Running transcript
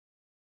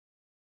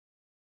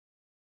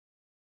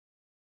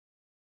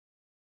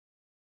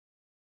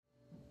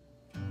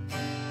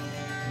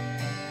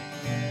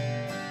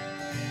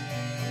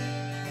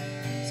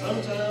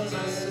Sometimes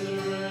I sit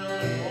around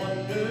and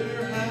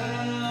wonder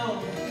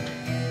how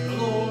the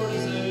Lord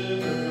is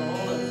ever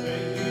gonna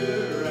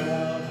figure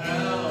out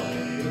how to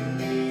get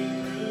me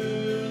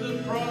through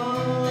the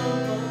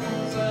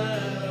problems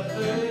that I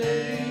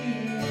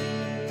face.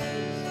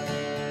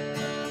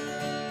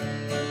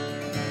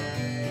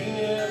 He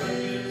never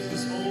gives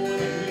us more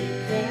than we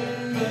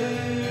can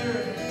bear,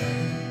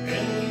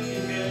 and we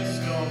can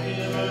cast on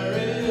Him our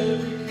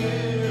every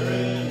care,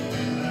 and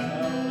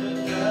without a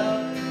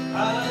doubt,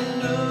 I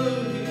know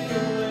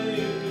He'll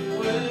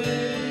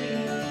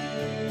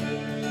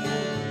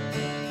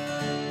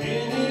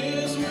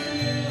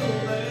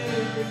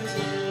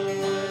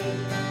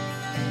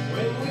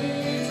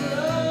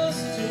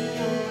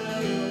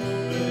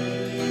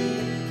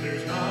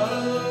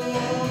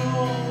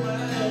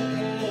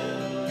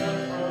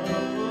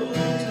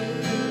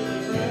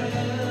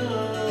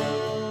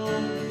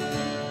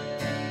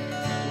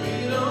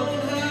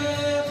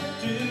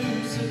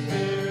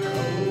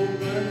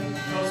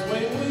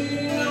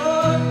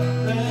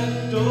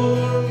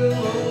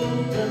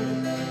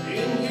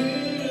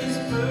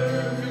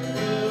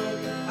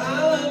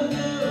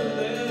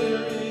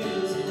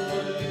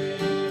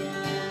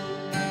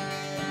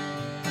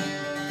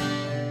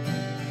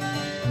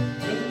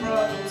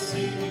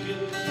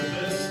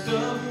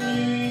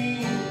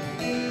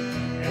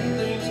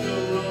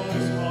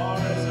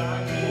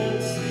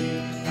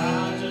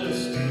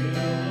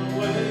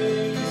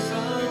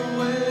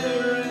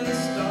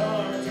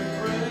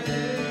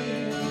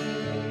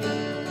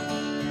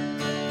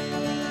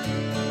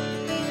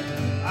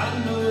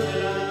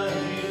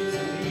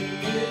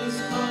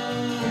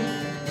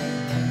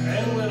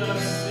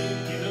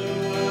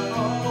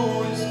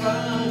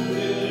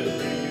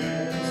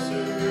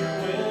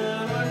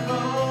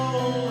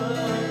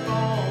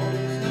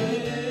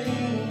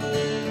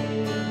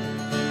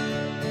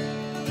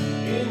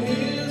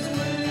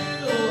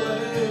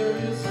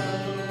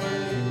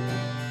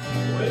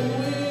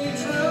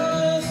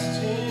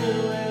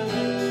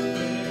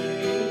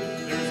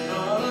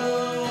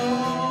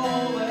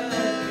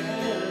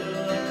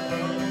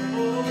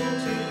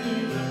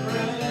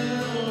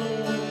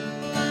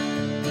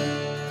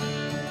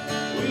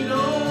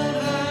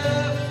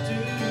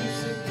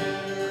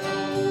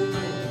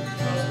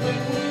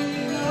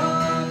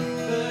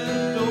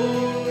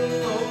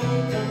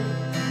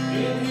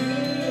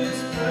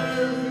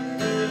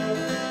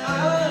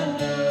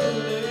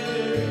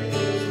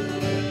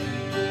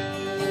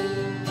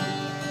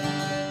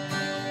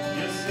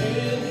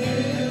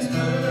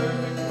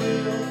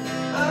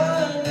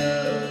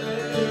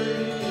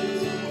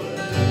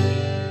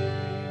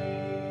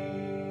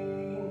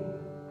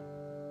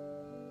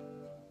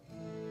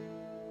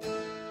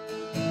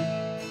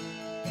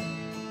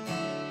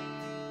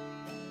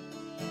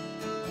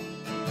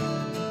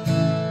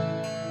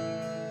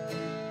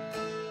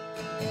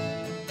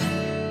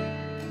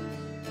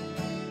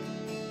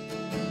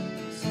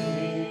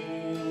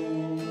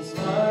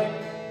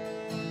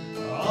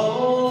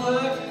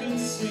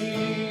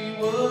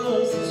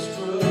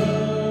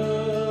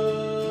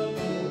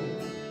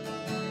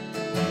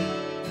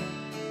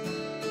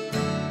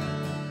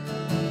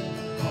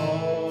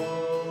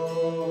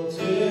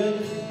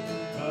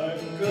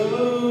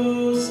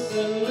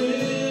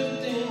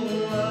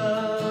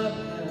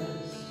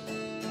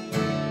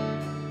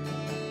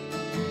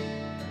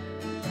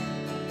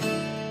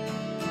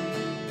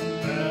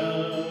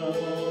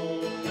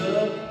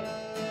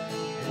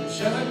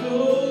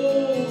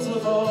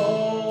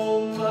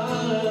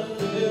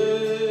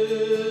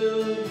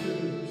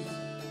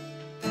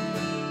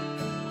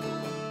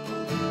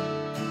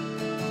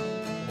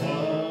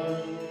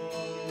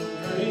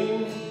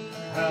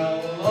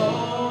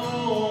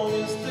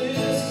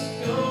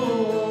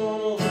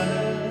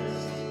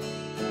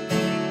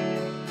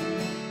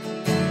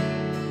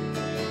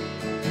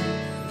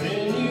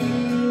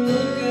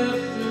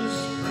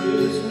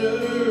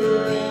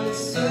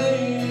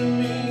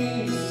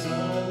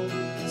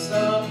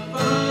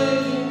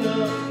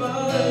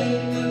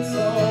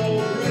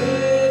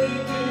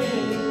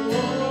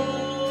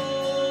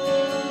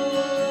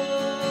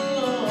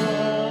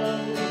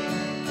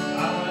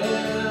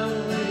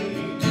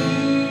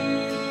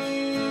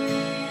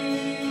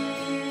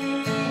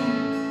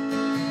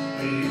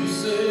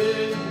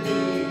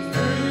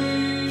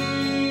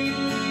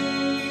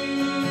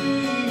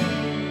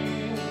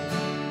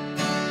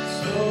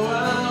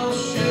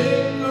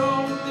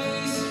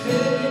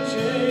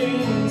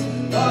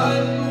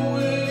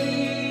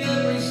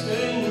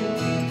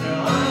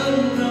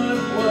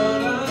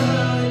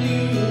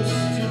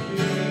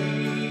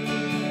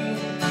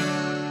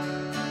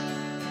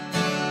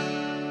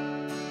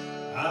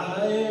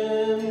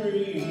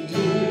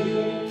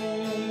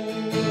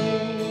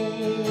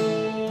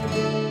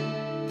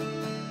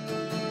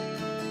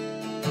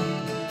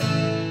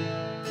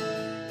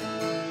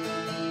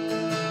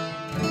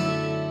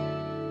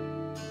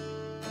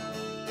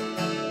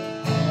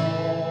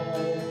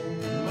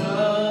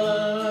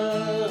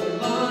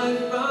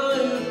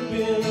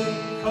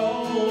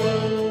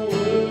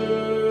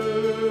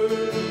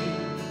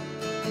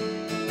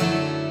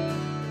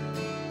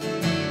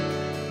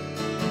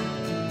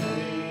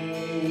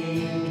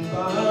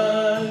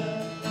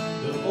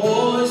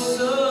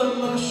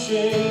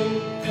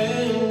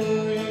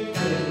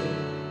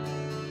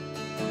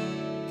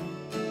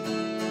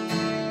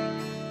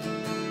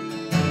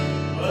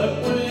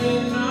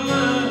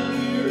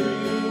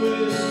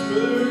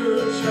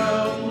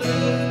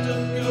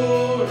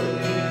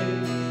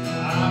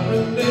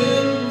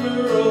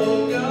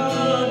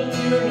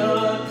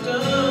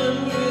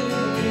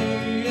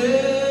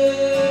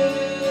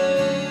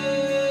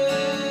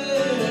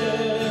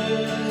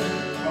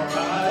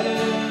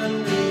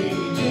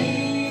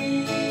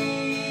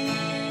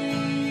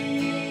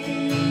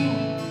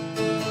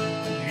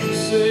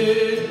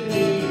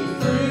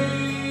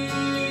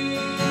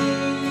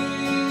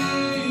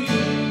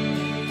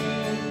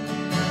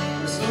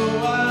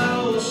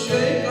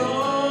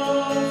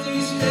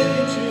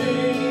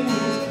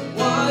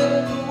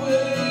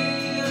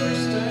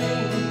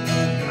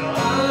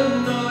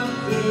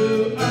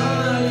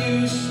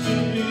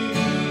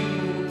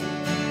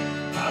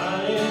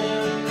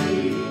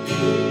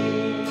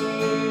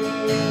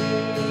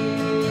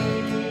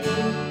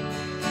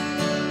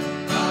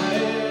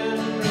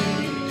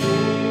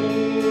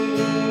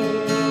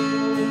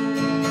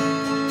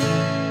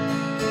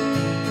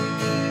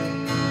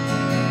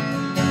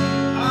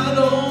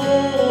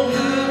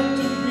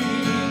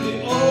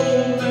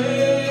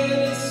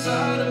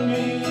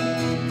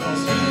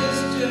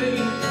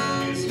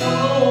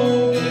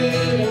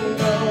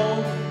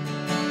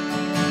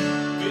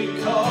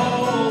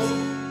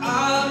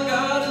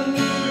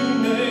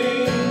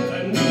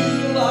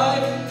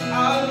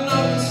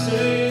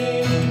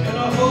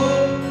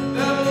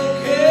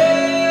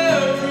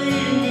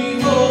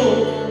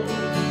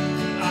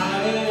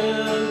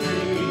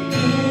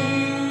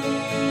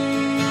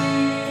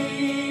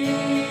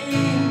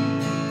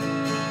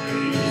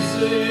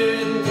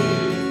set me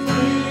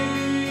free.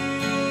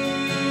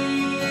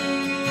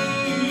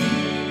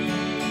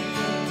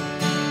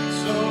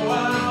 So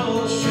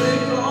I'll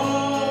shake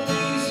off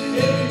these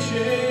heavy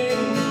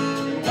chains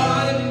and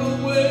wipe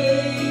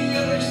away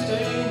every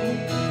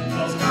stain,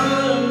 'cause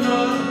I'm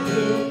not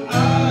who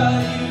I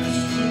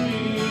used to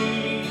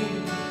be.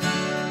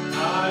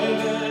 I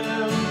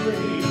am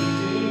redeemed.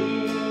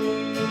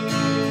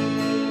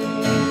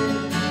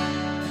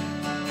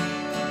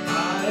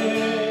 I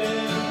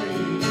am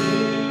redeemed.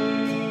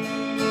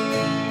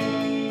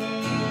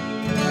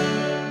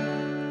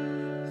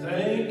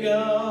 Thank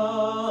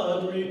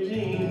God,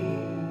 redeemed.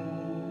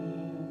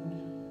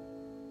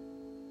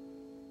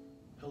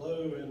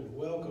 Hello and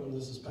welcome.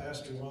 This is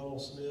Pastor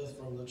Ronald Smith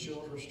from the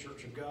Children's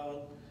Church of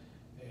God,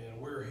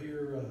 and we're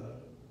here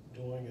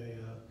doing a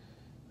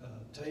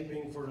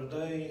taping for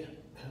today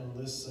on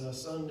this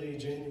Sunday,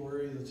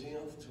 January the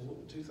 10th,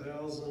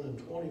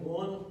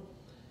 2021,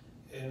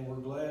 and we're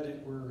glad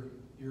that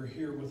you're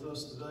here with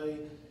us today.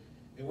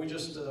 And we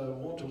just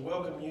want to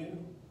welcome you,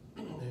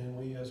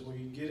 and as we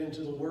get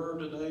into the Word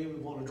today, we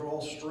want to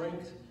draw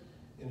strength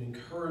and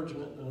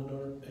encouragement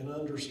and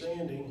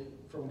understanding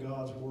from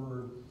God's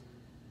Word.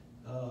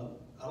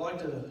 I'd like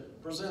to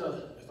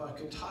present if I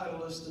could title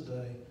this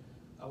today,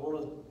 I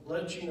want to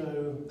let you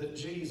know that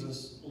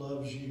Jesus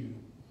loves you.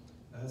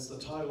 That's the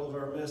title of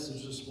our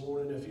message this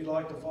morning. If you'd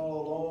like to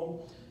follow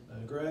along,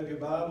 grab your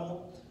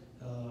Bible,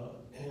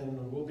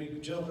 and we'll be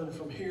jumping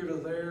from here to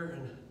there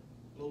and a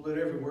little bit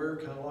everywhere,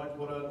 kind of like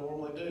what I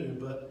normally do.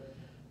 But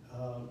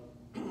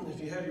if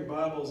you have your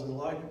Bibles and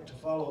like to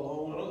follow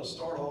along, I'm going to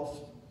start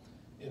off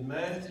in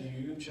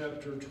Matthew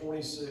chapter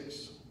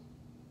 26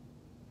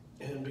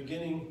 and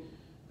beginning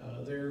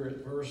there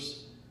at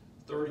verse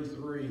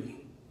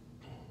 33.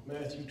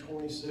 Matthew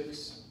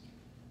 26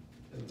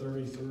 and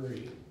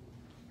 33.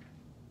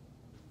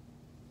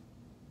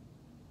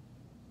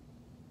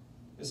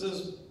 It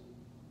says,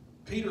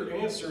 Peter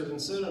answered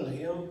and said unto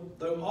him,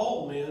 Though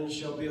all men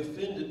shall be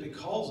offended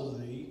because of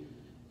thee,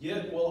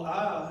 yet will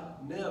I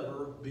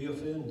never be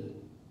offended.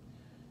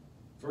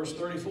 Verse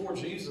 34,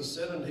 Jesus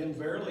said unto him,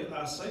 Verily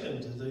I say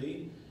unto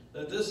thee,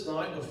 that this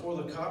night before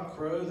the cock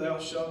crow thou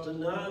shalt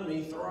deny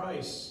me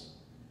thrice.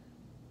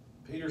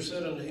 Peter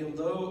said unto him,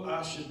 Though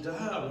I should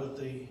die with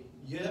thee,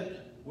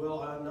 yet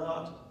will I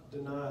not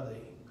deny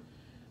thee.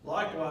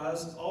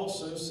 Likewise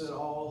also said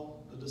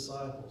all the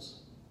disciples.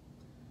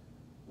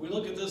 We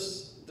look at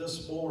this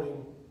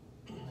morning.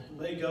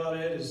 May God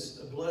add His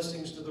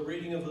blessings to the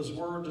reading of His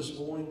Word this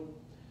morning.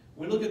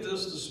 We look at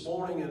this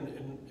morning,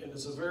 and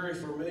it's a very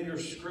familiar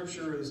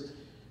scripture as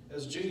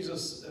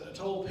Jesus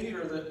told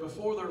Peter that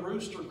before the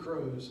rooster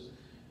crows,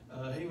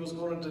 he was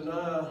going to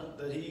deny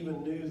that he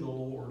even knew the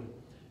Lord.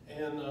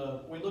 And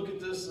we look at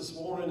this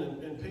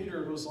morning, and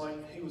Peter was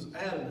like, he was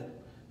adamant.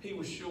 He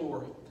was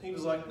sure. He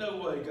was like, no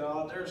way,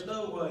 God. There's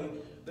no way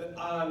that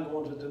I'm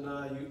going to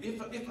deny you.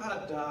 If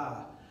I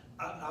die,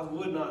 I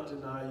would not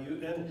deny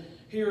you. And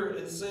here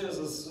it says,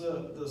 as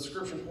the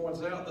scripture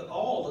points out, that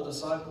all the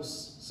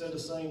disciples said the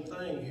same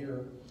thing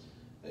here.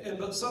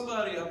 But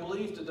somebody, I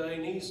believe, today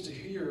needs to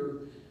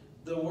hear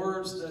the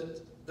words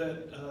that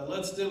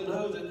lets them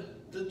know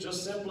that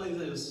just simply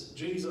this,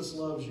 Jesus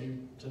loves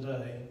you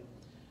today.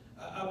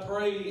 I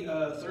pray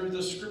through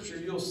this scripture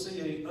you'll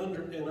see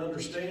and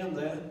understand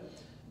that.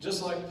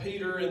 Just like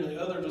Peter and the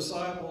other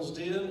disciples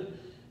did,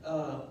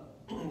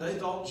 they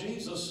thought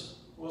Jesus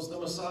was the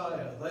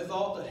Messiah. They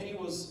thought that He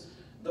was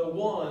the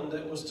one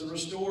that was to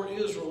restore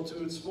Israel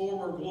to its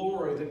former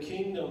glory, the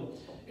kingdom,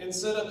 and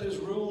set up His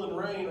rule and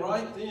reign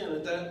right then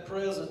at that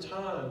present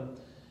time.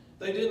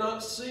 They did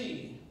not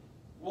see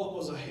what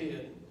was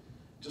ahead.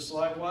 Just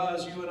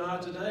likewise, you and I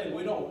today,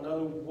 we don't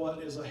know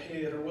what is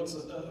ahead or what's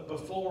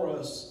before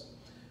us.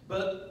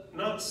 But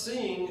not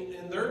seeing,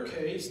 in their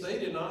case, they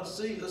did not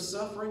see the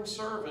suffering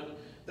servant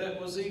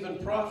that was even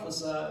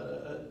prophesied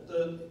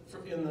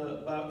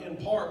in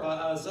part by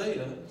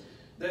Isaiah,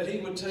 that He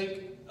would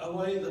take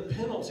away the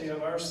penalty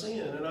of our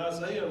sin. And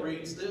Isaiah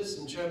reads this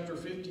in chapter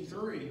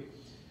 53.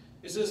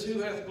 It says,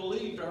 Who hath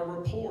believed our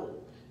report?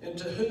 And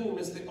to whom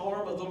is the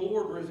arm of the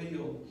Lord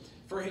revealed?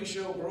 For he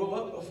shall grow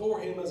up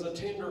before him as a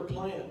tender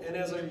plant, and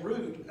as a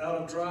root out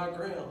of dry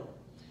ground.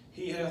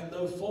 He hath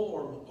no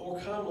form or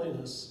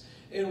comeliness.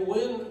 And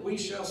when we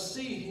shall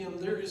see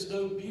him, there is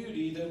no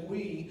beauty that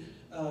we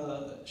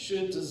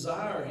should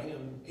desire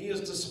him. He is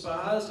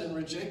despised and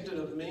rejected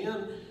of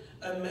men,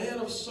 a man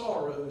of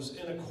sorrows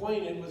and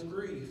acquainted with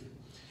grief.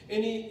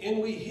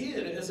 And we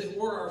hid, as it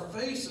were, our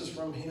faces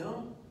from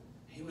him.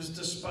 He was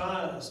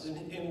despised,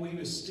 and we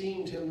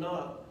esteemed him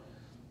not.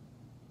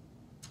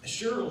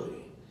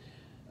 Surely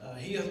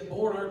he hath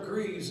borne our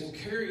griefs and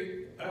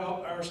carried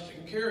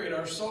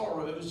our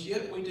sorrows,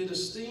 yet we did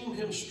esteem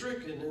him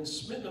stricken and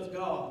smitten of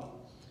God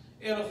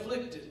and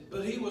afflicted.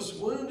 But he was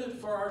wounded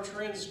for our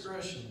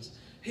transgressions.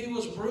 He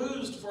was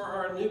bruised for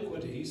our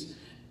iniquities.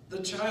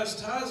 The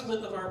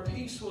chastisement of our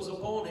peace was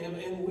upon him,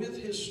 and with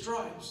his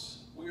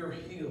stripes we are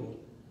healed.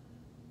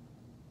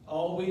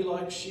 All we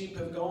like sheep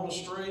have gone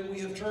astray.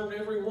 We have turned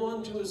every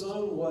one to his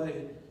own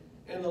way,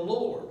 and the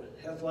Lord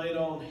hath laid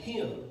on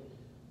him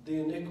the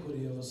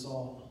iniquity of us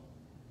all.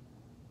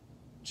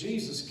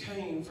 Jesus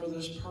came for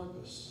this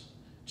purpose.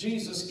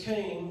 Jesus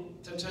came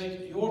to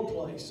take your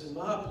place and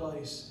my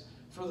place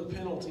for the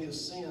penalty of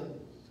sin.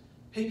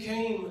 He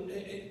came,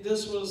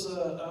 this was,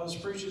 I was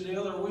preaching the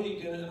other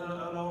week, and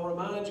I'll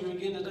remind you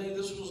again today,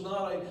 this was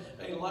not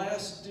a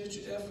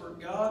last-ditch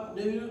effort. God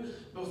knew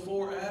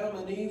before Adam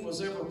and Eve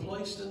was ever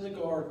placed in the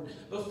garden,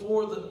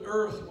 before the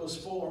earth was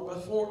formed,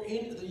 before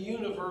the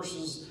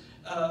universes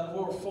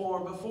were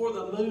formed, before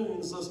the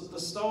moons, the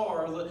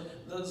star,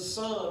 the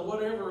sun,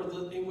 whatever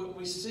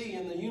we see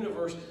in the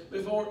universe,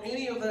 before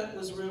any of that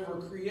was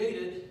ever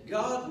created,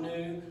 God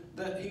knew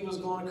that he was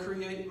going to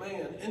create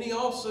man. And he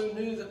also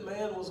knew that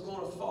man was going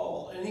to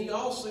fall. And he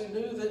also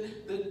knew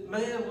that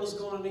man was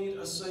going to need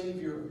a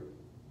Savior.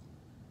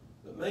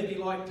 But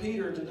maybe like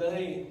Peter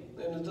today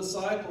and the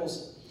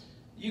disciples,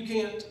 you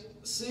can't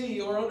see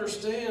or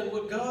understand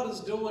what God is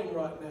doing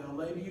right now.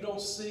 Maybe you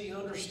don't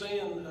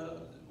understand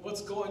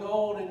what's going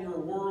on in your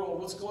world,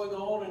 what's going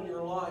on in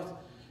your life.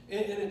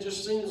 And it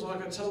just seems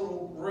like a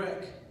total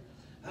wreck.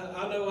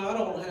 I know I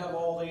don't have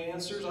all the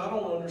answers. I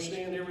don't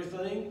understand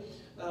everything.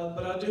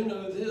 But I do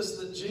know this,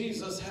 that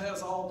Jesus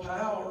has all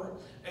power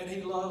and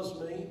he loves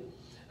me.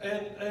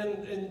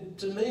 And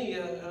to me,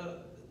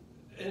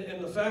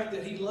 and the fact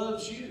that he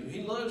loves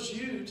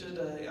you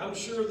today. I'm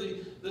sure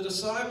the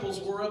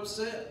disciples were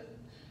upset.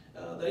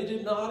 They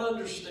did not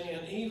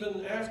understand,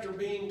 even after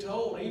being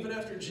told, even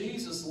after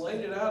Jesus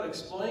laid it out,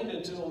 explained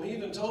it to them, he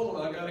even told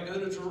them, I got to go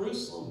to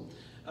Jerusalem.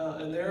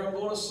 And there I'm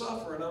going to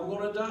suffer and I'm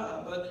going to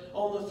die. But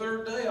on the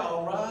third day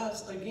I'll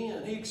rise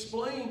again. He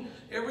explained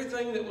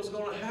everything that was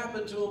going to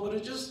happen to him, but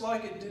it just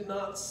like it did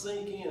not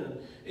sink in.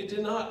 It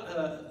did not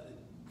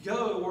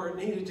go where it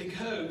needed to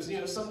go. You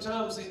know,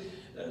 sometimes,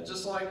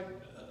 just like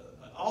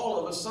all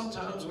of us,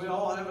 sometimes we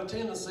all have a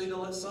tendency to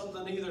let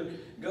something either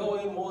go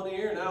in one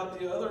ear and out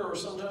the other, or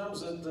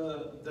sometimes it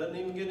doesn't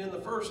even get in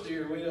the first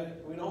ear.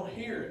 We don't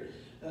hear it.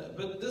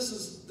 But this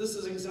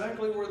is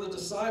exactly where the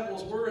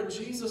disciples were, and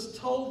Jesus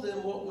told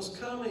them what was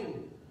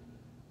coming.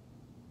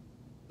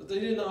 But they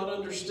did not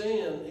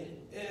understand.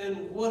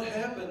 And what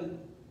happened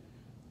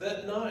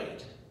that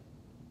night?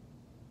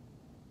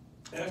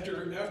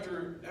 After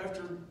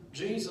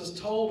Jesus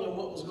told them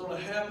what was going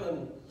to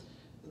happen,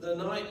 the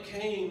night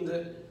came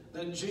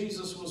that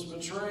Jesus was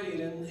betrayed,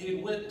 and he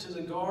went to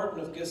the Garden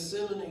of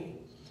Gethsemane,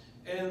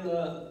 and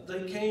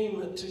they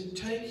came to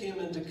take him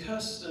into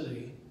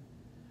custody.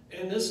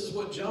 And this is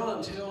what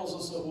John tells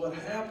us of what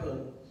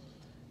happened.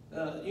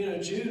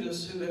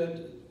 Judas, who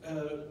had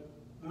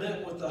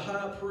met with the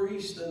high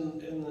priest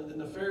and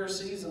the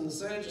Pharisees and the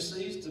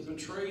Sadducees to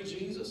betray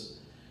Jesus,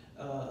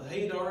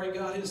 he'd already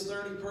got his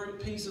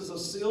 30 pieces of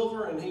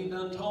silver, and he'd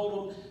done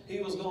told them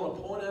he was going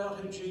to point out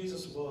who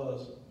Jesus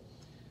was.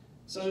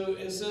 So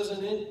it says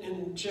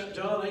in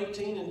John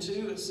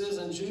 18:2, it says,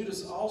 and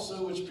Judas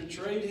also, which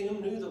betrayed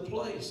him, knew the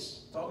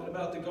place. Talking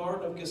about the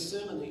Garden of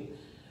Gethsemane.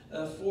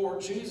 For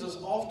Jesus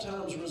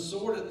oftentimes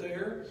resorted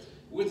there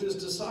with his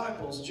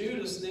disciples.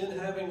 Judas then,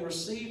 having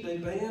received a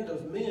band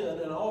of men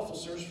and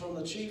officers from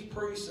the chief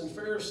priests and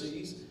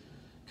Pharisees,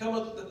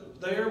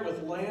 cometh there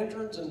with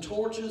lanterns and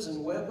torches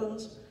and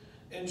weapons.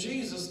 And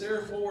Jesus,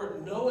 therefore,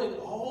 knowing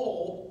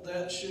all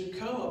that should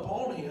come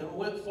upon him,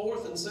 went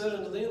forth and said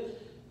unto them,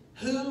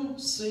 Whom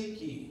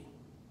seek ye?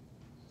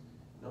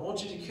 Now, I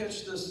want you to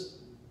catch this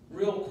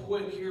real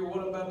quick here, what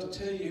I'm about to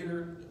tell you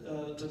here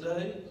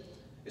today.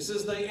 It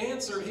says, they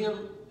answered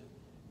him,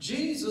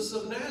 Jesus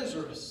of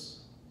Nazareth.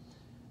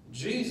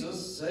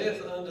 Jesus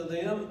saith unto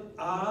them,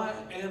 I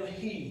am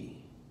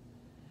he.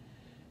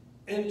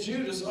 And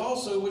Judas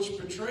also, which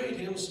betrayed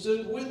him,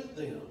 stood with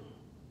them.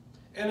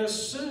 And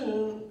as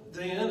soon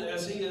then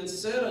as he had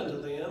said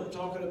unto them,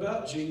 talking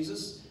about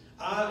Jesus,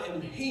 I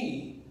am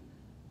he,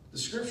 the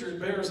scripture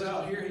bears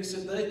out here, it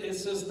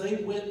says they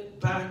went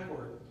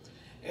backward.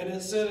 And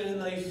it said, and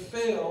they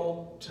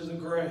fell to the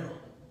ground.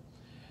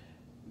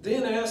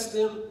 Then asked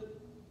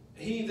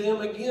he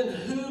them again,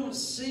 Whom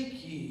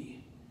seek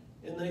ye?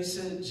 And they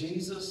said,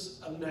 Jesus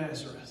of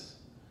Nazareth.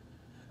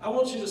 I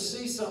want you to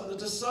see something. The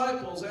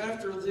disciples,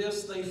 after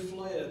this, they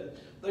fled.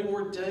 They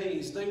were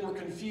dazed. They were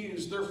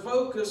confused. Their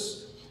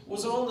focus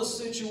was on the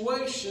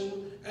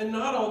situation and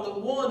not on the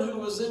one who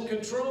was in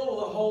control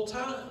the whole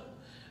time.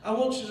 I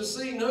want you to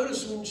see,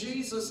 notice when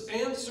Jesus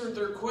answered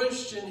their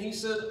question, he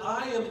said,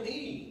 I am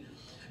he.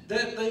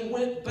 That they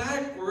went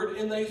backward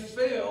and they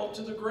fell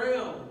to the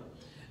ground.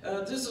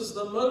 This is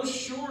the most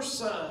sure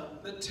sign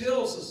that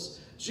tells us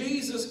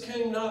Jesus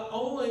came not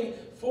only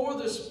for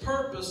this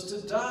purpose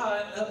to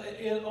die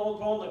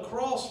on the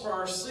cross for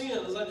our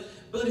sins,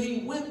 but he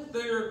went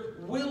there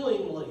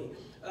willingly.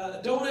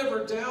 Don't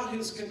ever doubt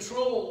his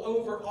control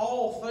over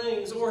all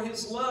things or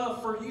his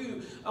love for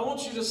you. I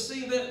want you to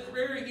see that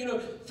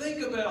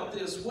think about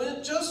this.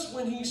 Just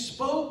when he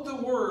spoke the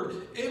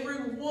word, every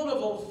one of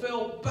them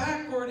fell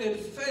backward and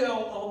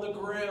fell on the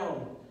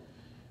ground.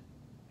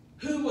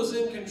 Who was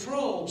in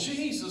control?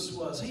 Jesus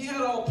was. He had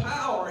all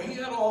power. He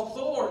had all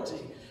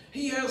authority.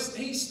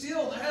 He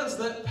still has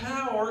that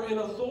power and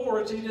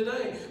authority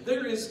today.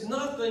 There is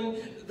nothing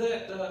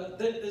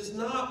that is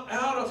not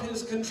out of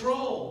His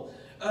control.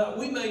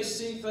 We may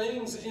see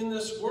things in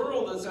this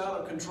world that's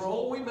out of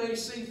control. We may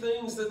see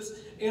things that's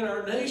in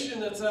our nation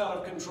that's out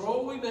of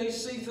control. We may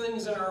see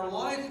things in our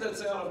life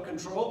that's out of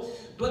control.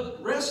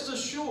 But rest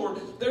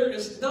assured, there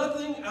is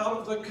nothing out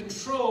of the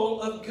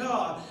control of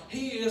God.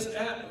 He is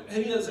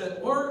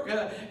at work.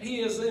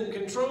 He is in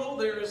control.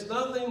 There is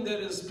nothing that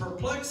is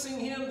perplexing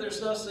Him.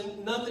 There's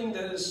nothing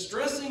that is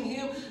stressing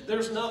Him.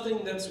 There's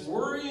nothing that's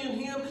worrying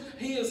Him.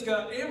 He has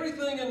got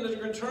everything under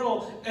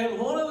control. And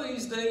one of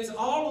these days,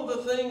 all of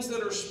the things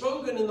that are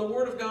spoken in the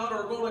Word of God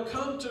are going to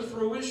come to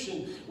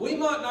fruition. We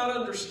might not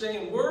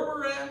understand where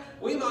we're at.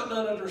 We might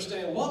not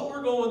understand what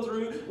we're going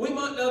through. We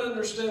might not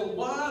understand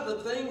why the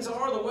things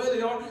are the way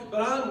they are.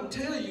 But I can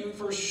tell you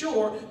for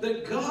sure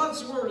that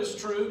God's Word is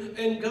true,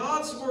 and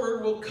God's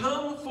Word will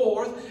come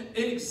forth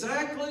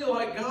exactly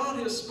like God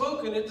has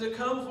spoken it to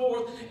come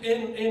forth,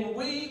 and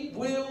we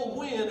will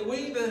win.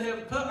 We that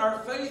have put our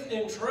faith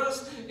and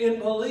trust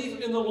and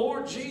belief in the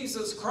Lord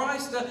Jesus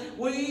Christ,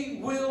 we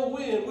will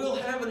win. We'll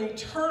have an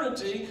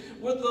eternity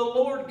with the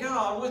Lord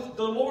God, with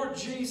the Lord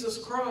Jesus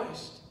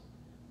Christ.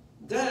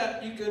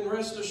 That you can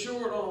rest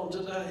assured on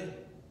today.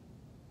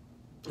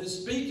 And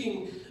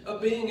speaking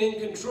of being in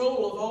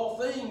control of all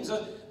things,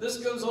 this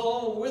goes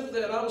along with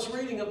that. I was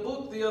reading a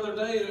book the other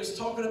day that was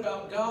talking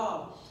about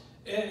God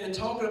and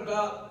talking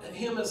about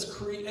Him as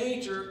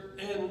creator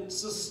and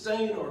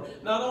sustainer.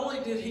 Not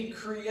only did He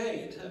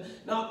create,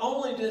 not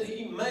only did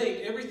He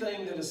make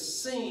everything that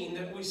is seen,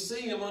 that we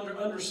see Him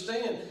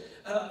understand,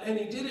 and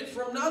He did it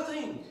from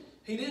nothing.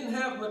 He didn't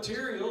have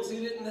materials.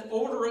 He didn't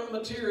order up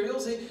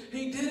materials.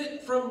 He did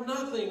it from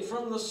nothing,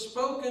 from the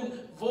spoken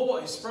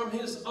voice, from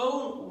His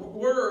own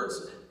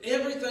words.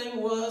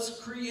 Everything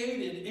was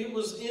created. It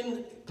was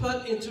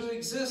put into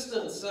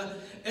existence.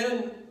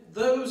 And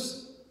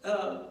those,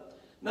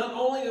 not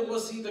only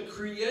was He the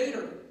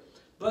creator,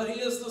 but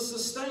He is the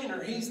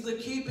sustainer. He's the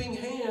keeping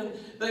hand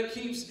that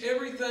keeps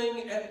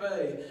everything at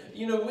bay.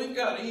 You know, we've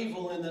got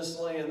evil in this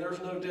land, there's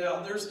no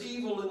doubt. There's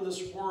evil in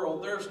this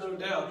world, there's no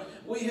doubt.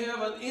 We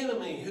have an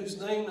enemy whose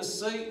name is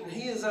Satan.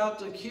 He is out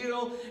to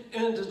kill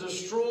and to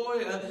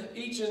destroy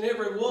each and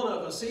every one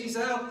of us. He's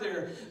out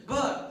there.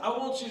 But I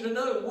want you to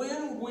know,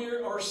 when we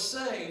are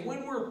saved,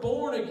 when we're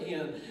born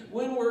again,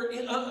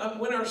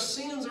 when our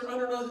sins are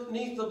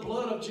underneath the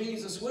blood of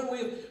Jesus, when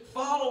we're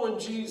following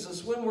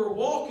Jesus, when we're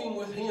walking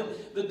with Him,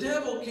 the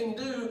devil can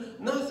do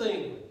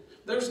nothing.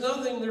 There's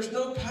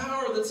no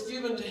power that's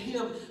given to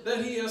him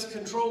that he has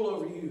control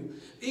over you.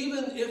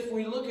 Even if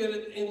we look at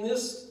it in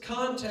this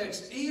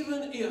context,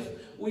 even if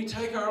we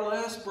take our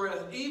last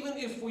breath, even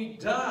if we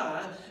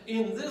die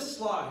in this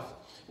life,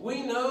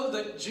 we know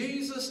that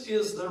Jesus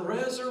is the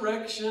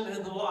resurrection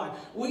and the life.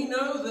 We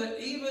know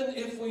that even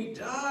if we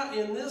die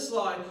in this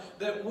life,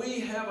 that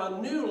we have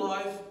a new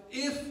life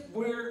if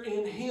we're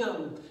in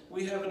Him.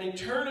 We have an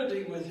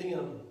eternity with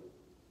Him.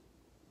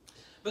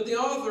 But the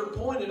author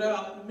pointed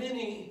out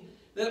many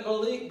that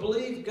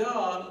believe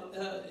God,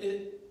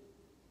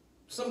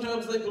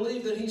 sometimes they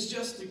believe that He's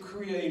just the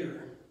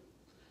creator.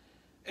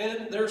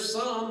 And there's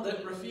some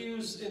that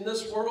refuse in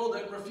this world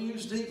that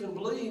refuse to even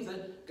believe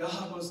that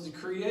God was the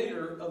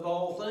creator of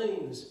all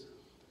things.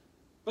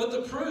 But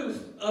the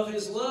proof of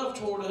His love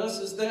toward us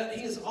is that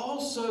He is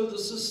also the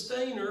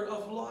sustainer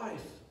of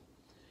life.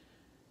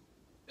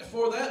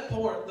 For that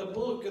part, the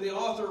book, the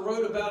author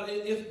wrote about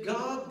it. If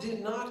God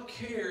did not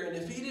care, and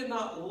if He did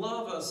not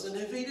love us, and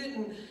if He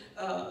didn't,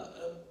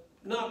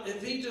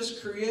 if He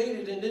just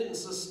created and didn't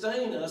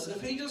sustain us,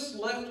 if He just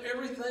left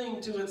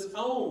everything to its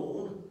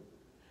own,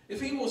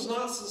 if He was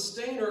not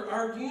sustainer,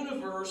 our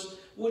universe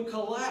would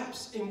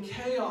collapse in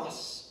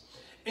chaos,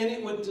 and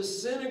it would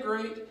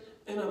disintegrate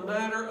in a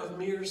matter of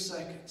mere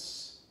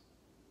seconds.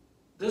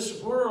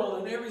 This world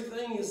and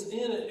everything is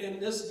in it,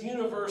 and this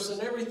universe and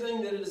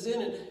everything that is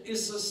in it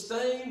is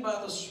sustained by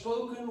the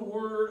spoken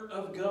word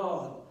of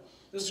God.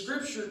 The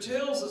Scripture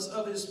tells us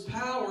of His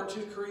power to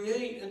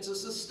create and to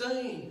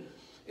sustain.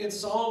 In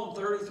Psalm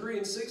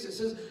 33:6 it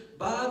says,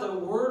 "By the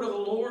word of the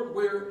Lord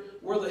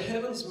were the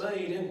heavens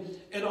made,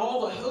 and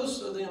all the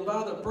hosts of them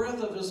by the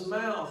breath of His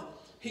mouth."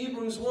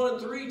 Hebrews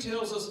 1:3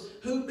 tells us,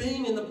 "Who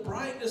being in the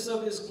brightness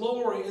of His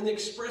glory, in the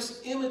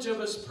express image of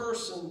His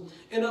person,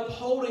 and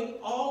upholding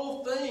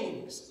all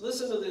things,"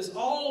 listen to this,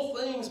 "all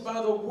things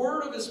by the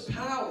word of His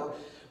power,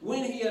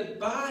 when He had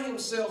by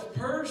Himself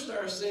purged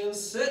our sins,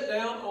 sat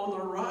down on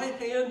the right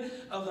hand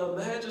of the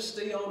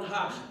majesty on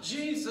high."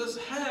 Jesus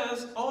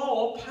has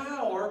all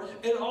power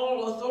and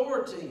all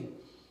authority.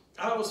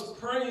 I was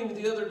praying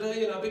the other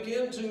day, and I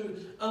began to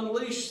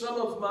unleash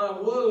some of my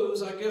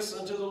woes, I guess,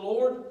 unto the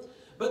Lord.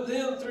 But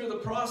then through the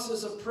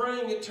process of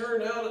praying, it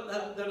turned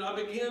out that I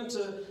began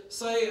to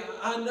say,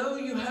 I know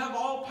You have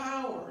all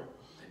power,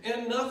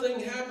 and nothing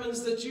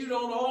happens that You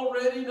don't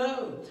already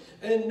know.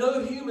 And no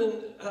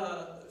human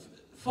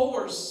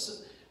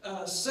force,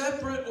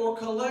 separate or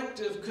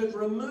collective, could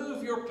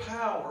remove Your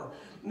power.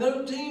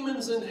 No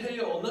demons in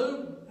hell,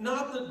 no,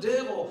 not the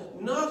devil.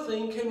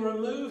 Nothing can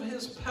remove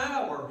his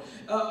power.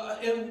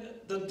 And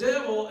the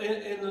devil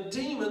and the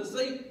demons,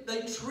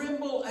 they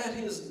tremble at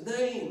his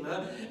name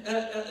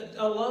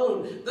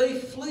alone. They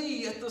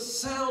flee at the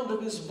sound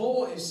of his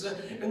voice,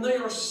 and they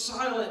are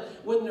silent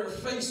when they're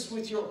faced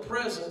with your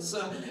presence.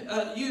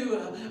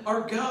 You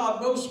are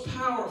God, most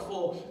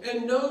powerful,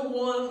 and no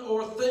one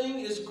or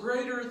thing is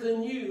greater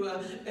than you.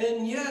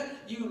 And yet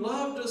you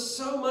loved us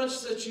so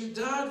much that you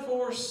died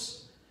for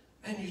us,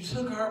 and you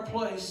took our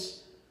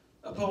place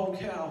upon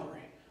Calvary.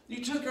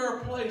 You took our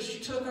place.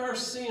 You took our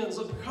sins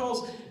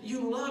because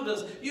you loved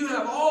us. You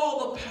have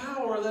all the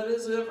power that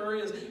ever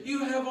is.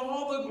 You have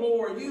all the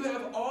glory. You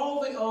have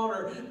all the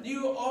honor.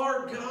 You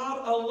are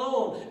God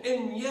alone.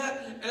 And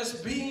yet, as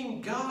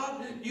being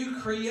God, you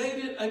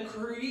created a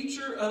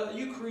creature.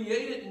 You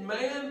created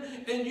man,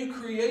 and you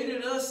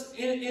created us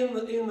in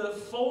the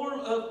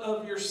form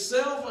of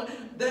yourself,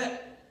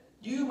 that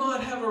you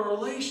might have a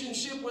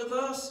relationship with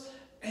us.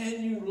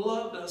 And you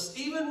loved us.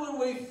 Even when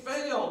we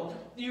failed,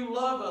 you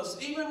love us.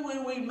 Even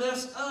when we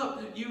messed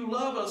up, you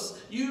love us.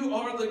 You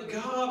are the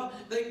God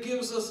that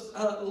gives us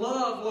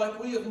love like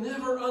we have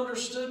never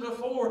understood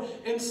before.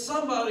 And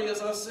somebody,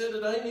 as I said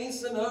today,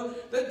 needs to know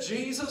that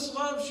Jesus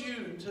loves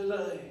you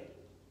today.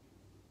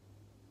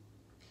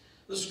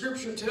 The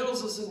scripture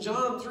tells us in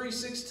John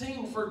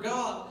 3:16, for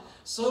God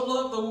so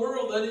loved the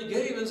world that he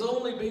gave his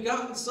only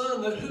begotten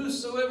Son, that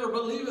whosoever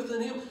believeth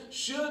in him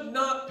should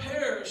not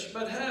perish,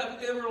 but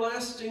have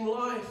everlasting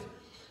life.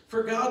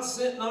 For God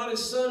sent not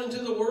his Son into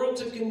the world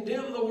to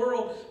condemn the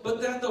world,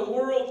 but that the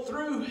world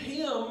through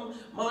him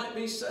might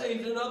be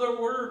saved. In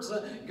other words,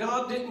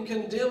 God didn't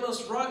condemn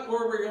us right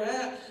where we're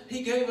at.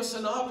 He gave us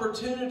an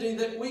opportunity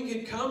that we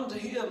could come to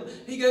him.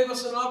 He gave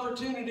us an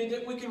opportunity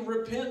that we could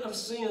repent of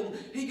sin.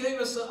 He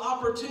gave us an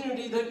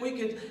opportunity that we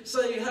could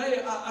say,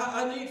 hey,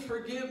 I need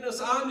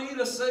forgiveness. I need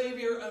a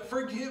Savior.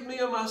 Forgive me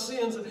of my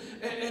sins.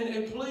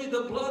 And plead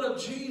the blood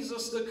of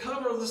Jesus to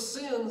cover the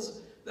sins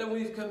that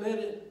we've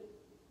committed.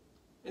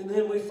 And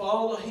then we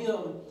follow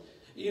him.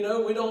 You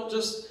know, we don't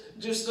just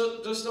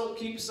don't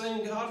keep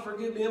saying, God,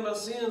 forgive me of my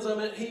sins. I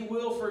mean, he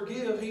will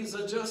forgive. He's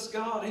a just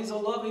God. He's a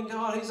loving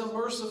God. He's a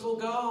merciful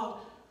God.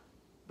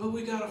 But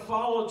we got to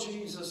follow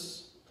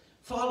Jesus.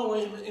 Follow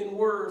him in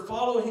word.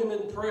 Follow him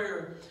in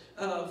prayer.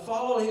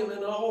 Follow him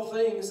in all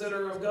things that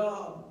are of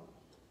God.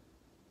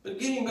 But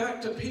getting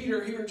back to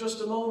Peter here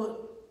just a moment.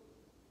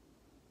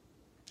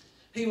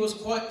 He was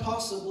quite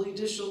possibly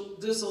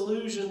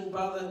disillusioned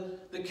by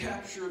the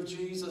capture of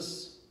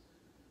Jesus.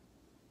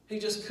 He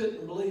just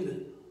couldn't believe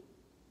it.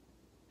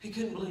 He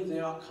couldn't believe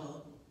the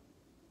outcome.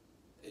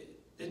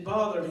 It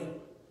bothered him.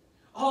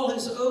 All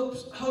his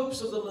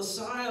hopes of the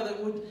Messiah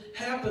that would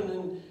happen,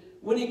 and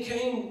when he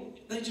came,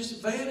 they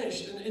just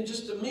vanished, and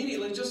just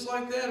immediately, just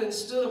like that.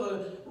 Instead of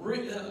a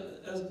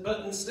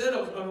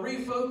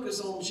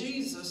refocus on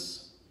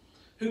Jesus,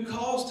 who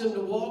caused him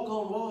to walk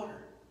on water.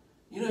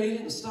 You know, he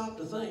didn't stop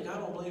to think. I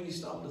don't believe he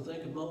stopped to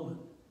think a moment.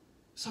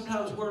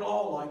 Sometimes we're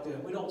all like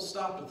that. We don't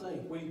stop to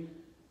think. We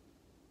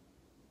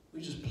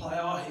just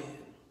plow ahead.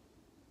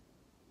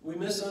 We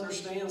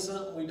misunderstand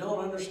something. We don't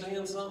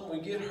understand something. We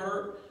get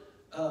hurt.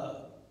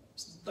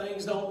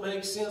 Things don't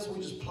make sense.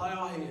 We just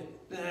plow ahead.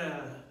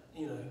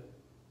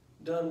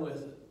 Done with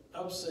it.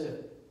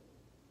 Upset.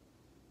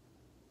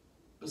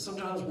 But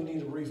sometimes we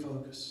need to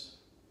refocus.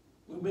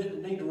 We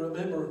need to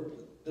remember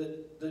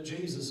that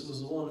Jesus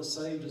was the one that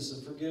saved us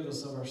and forgave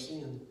us of our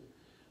sin.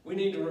 We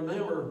need to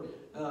remember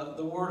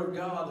the Word of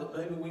God that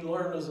maybe we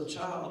learned as a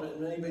child. It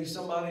may be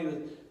somebody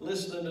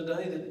listening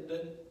today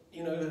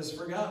that has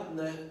forgotten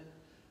that.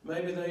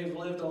 Maybe they've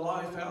lived a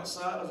life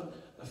outside of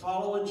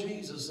following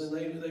Jesus, and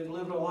they've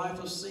lived a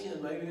life of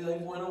sin. Maybe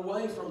they've went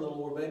away from the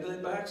Lord. Maybe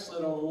they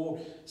backslid on the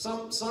Lord.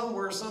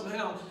 Somewhere,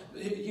 somehow,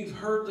 you've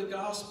heard the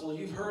gospel.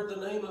 You've heard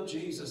the name of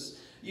Jesus.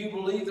 You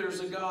believe there's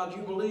a God.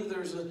 You believe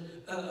there's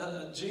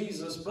a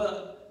Jesus.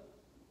 But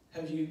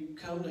have you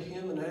come to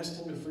him and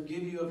asked him to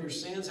forgive you of your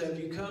sins? Have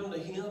you come to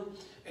him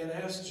and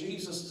asked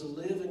Jesus to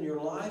live in your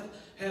life?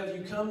 Have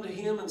you come to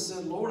him and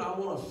said, Lord, I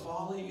want to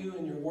follow you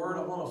in your word.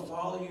 I want to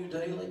follow you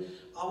daily.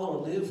 I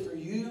want to live for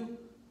you.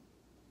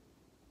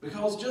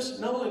 Because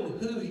just knowing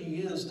who he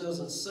is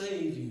doesn't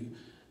save you.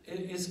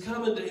 It's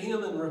coming to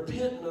him and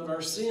repenting of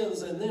our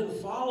sins and then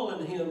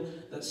following him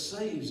that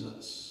saves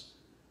us.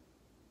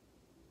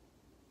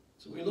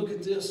 So we look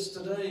at this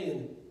today,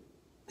 and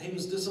he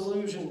was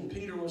disillusioned.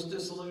 Peter was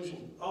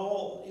disillusioned.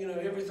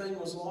 Everything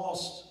was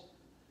lost.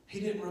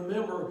 He didn't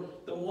remember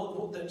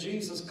that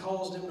Jesus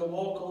caused him to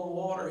walk on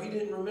water. He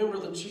didn't remember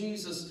the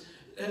Jesus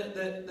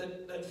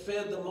that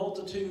fed the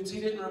multitudes.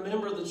 He didn't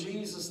remember the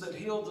Jesus that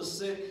healed the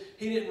sick.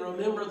 He didn't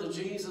remember the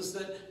Jesus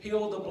that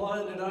healed the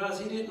blinded eyes.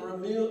 He didn't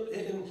remember,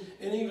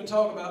 and even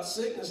talk about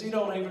sickness. He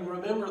don't even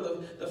remember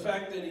the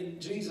fact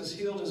that Jesus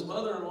healed his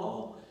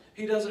mother-in-law.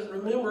 He doesn't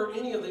remember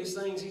any of these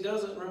things. He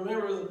doesn't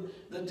remember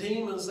the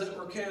demons that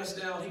were cast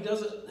out. He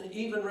doesn't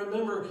even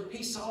remember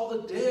he saw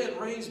the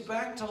dead raised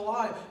back to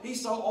life. He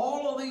saw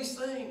all of these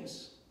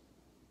things.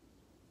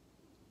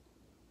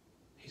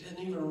 He He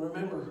didn't even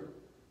remember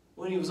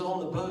when he was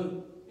on the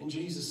boat and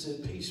Jesus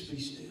said, "Peace, be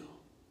still."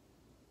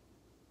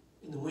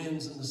 And the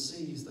winds and the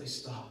seas, they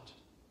stopped.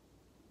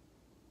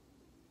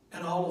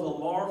 And all of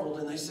them marveled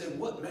and they said,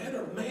 "What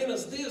manner of man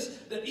is this,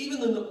 that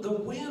even the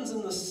winds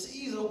and the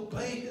seas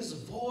obey his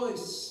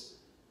voice?"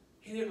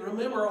 He didn't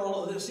remember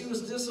all of this. He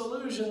was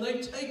disillusioned.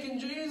 They'd taken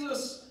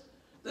Jesus.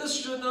 This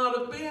should not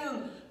have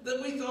been. That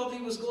we thought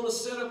he was going to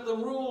set up the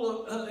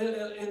rule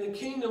in the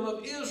kingdom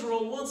of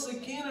Israel once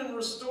again and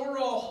restore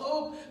all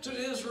hope to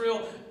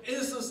Israel.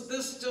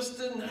 This just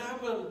didn't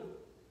happen.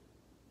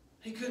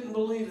 He couldn't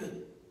believe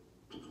it.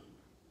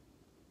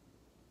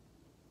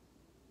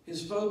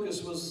 His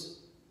focus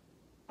was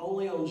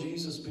only on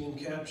Jesus being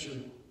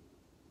captured.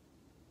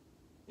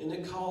 And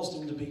it caused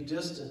him to be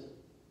distant.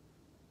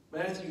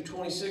 Matthew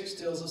 26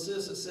 tells us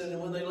this. It said,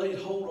 "And when they laid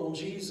hold on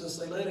Jesus,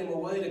 they led him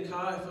away to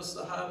Caiaphas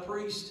the high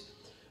priest,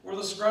 where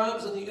the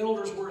scribes and the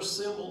elders were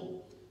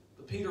assembled.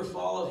 But Peter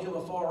followed him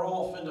afar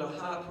off into a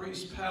high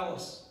priest's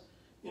palace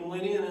and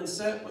went in and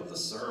sat with the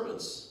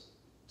servants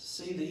to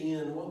see the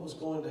end," what was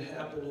going to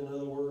happen, in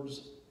other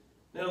words.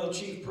 Now the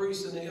chief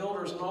priests and the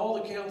elders and all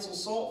the council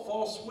sought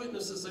false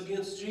witnesses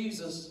against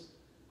Jesus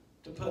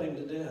to put him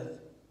to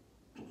death.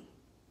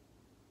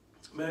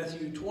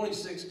 Matthew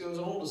 26 goes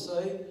on to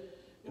say,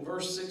 in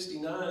verse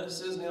 69, it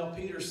says, "Now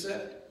Peter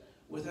sat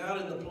without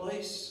in the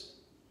place,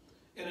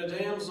 and a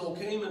damsel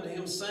came unto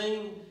him,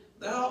 saying,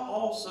 Thou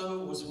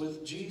also was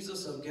with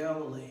Jesus of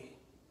Galilee.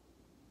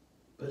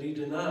 But he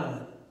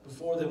denied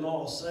before them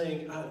all,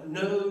 saying, I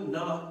know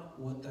not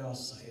what thou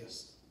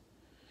sayest.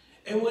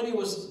 And when he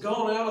was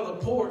gone out of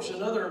the porch,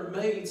 another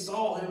maid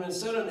saw him and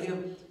said unto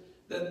him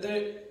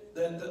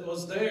that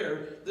was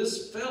there,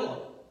 This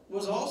fellow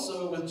was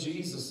also with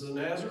Jesus of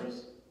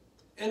Nazareth.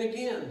 And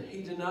again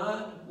he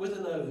denied with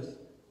an oath,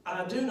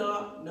 I do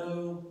not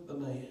know the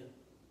man.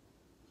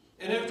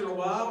 And after a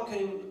while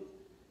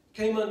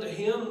came unto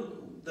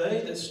him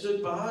they that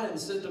stood by and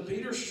said to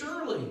Peter,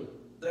 Surely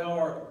thou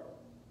art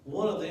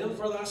one of them,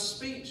 for thy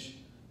speech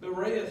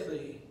bewrayeth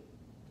thee.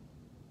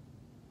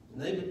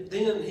 And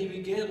then he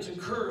began to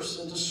curse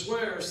and to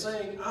swear,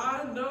 saying,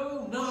 I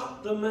know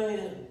not the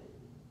man.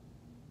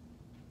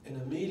 And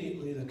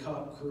immediately the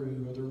cock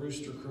crew, or the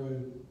rooster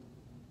crowed.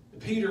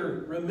 And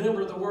Peter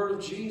remembered the word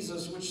of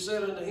Jesus, which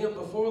said unto him,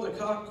 Before the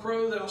cock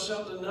crow, thou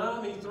shalt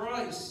deny me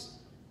thrice.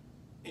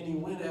 And he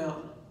went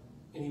out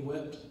and he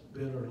wept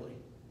bitterly.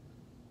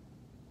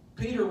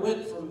 Peter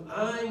went from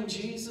eyeing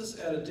Jesus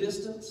at a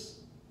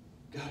distance.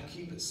 Got to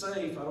keep it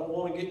safe. I don't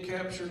want to get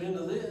captured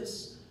into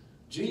this.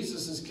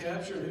 Jesus is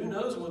captured. Who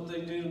knows what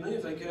they'd do to me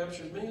if they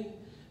captured me?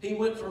 He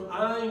went from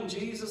eyeing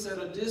Jesus at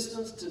a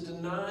distance to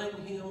denying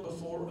him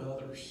before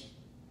others.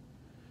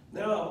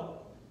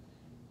 Now,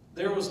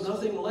 there was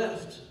nothing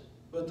left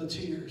but the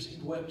tears.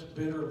 He wept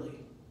bitterly.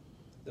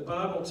 The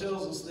Bible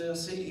tells us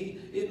this.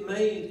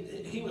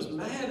 He was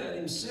mad at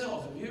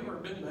himself. Have you ever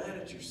been mad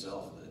at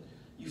yourself that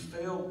you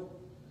failed?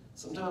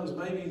 Sometimes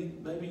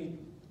maybe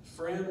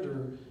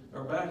friend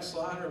or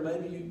backslider,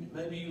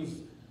 maybe you've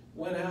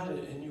went out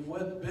and you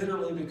wept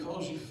bitterly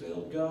because you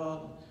failed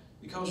God,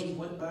 because you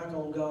went back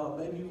on God.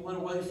 Maybe you went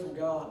away from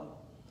God,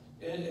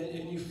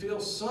 and you feel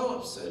so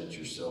upset at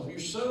yourself. You're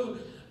so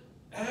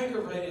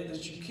aggravated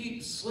that you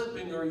keep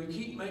slipping or you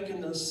keep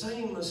making the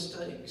same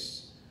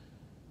mistakes.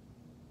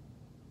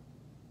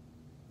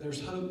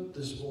 There's hope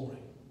this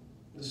morning,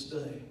 this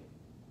day.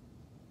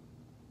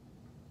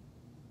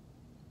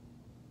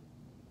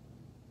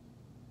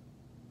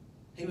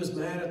 He was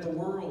mad at the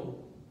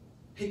world.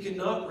 He could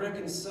not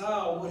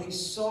reconcile what he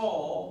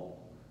saw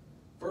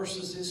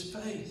versus his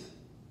faith.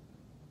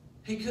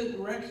 He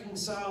couldn't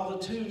reconcile the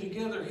two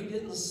together. He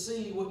didn't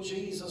see what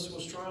Jesus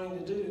was trying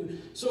to do.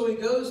 So he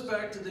goes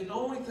back to the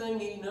only thing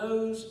he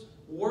knows: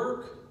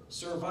 work,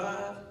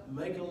 survive,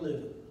 make a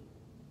living.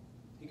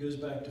 He goes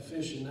back to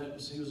fishing.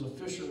 He was a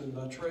fisherman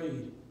by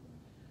trade.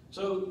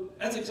 So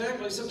that's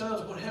exactly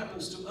sometimes what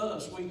happens to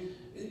us.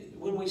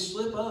 When we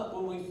slip up,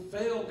 when we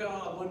fail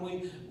God, when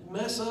we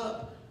mess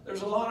up,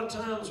 there's a lot of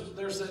times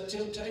there's that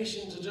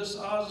temptation to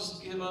I'll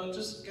just give up,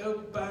 just go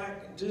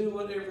back and do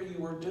whatever you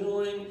were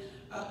doing.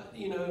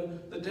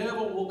 The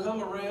devil will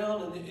come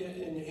around and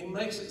he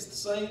makes it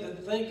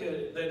think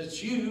that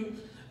it's you.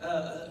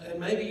 And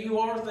maybe you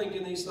are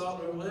thinking these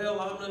thoughts, well,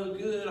 I'm no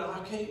good, I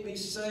can't be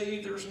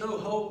saved, there's no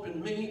hope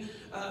in me,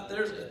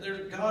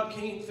 God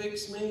can't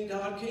fix me,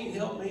 God can't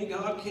help me,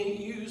 God can't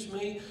use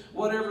me,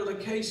 whatever the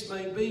case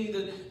may be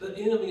that the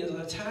enemy is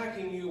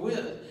attacking you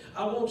with.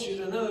 I want you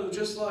to know,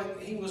 just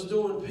like he was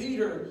doing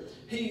Peter,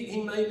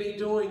 he may be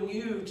doing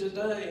you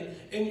today.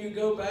 And you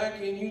go back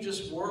and you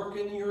just work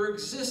and you're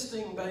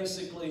existing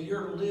basically.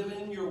 You're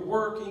living, you're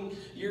working,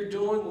 you're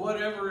doing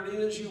whatever it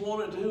is you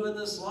want to do in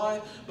this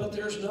life, but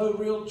there's no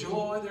real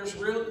joy, there's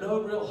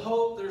no real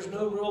hope, there's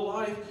no real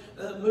life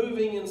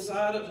moving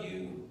inside of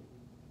you.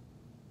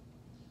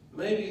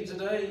 Maybe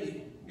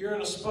today you're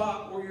in a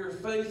spot where your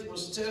faith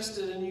was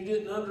tested and you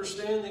didn't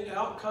understand the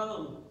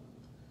outcome.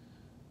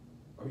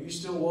 Are you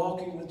still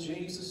walking with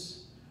Jesus?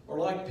 Or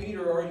like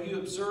Peter, are you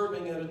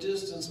observing at a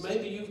distance?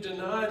 Maybe you've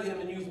denied him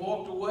and you've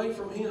walked away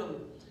from him.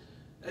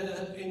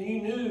 And you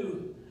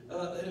knew,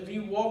 if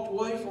you walked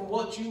away from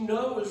what you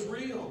know is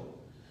real.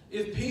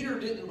 If Peter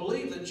didn't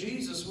believe that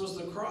Jesus was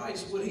the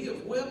Christ, would he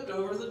have wept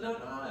over the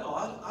denial?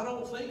 I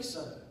don't think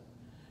so.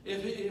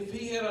 If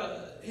he had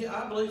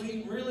I believe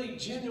he really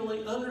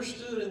genuinely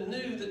understood and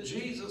knew that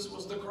Jesus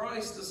was the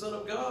Christ, the Son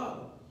of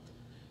God.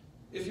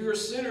 If you're a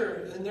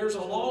sinner and there's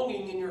a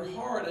longing in your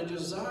heart, a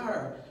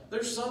desire,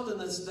 there's something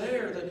that's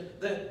there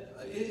that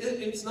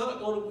it's not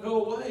going to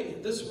go away.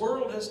 This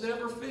world has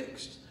never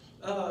fixed.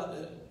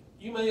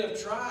 You may have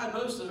tried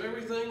most of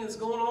everything that's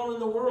going on in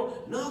the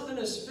world. Nothing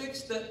has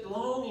fixed that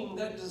longing,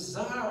 that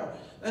desire,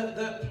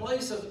 that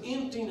place of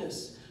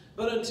emptiness.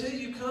 But until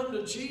you come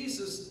to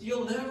Jesus,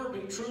 you'll never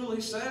be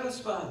truly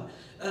satisfied.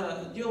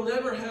 You'll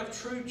never have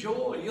true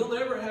joy. You'll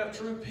never have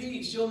true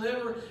peace. You'll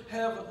never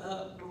have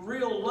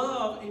real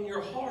love in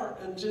your heart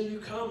until you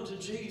come to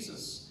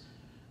Jesus.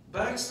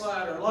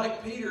 Backslider,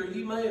 like Peter,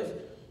 you may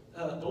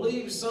have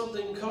believed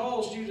something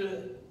caused you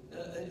to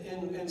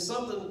and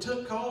something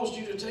caused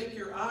you to take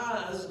your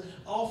eyes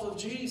off of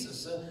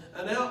Jesus.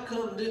 An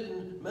outcome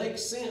didn't make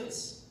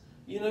sense.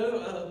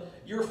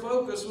 Your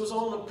focus was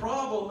on the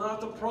problem, not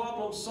the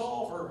problem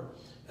solver.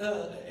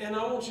 And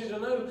I want you to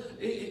know,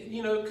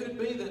 it could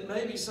be that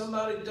maybe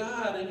somebody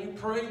died and you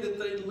prayed that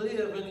they'd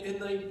live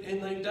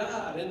and they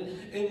died.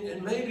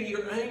 And maybe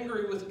you're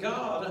angry with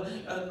God.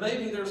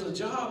 Maybe there's a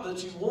job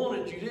that you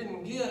wanted, you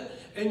didn't get,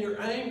 and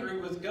you're angry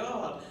with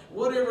God.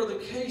 Whatever the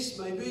case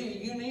may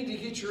be, you need to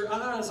get your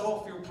eyes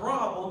off your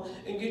problem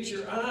and get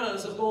your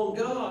eyes upon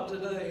God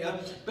today.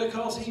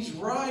 Because He's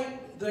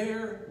right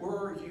there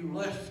where you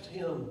left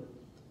Him.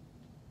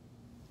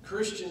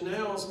 Christian,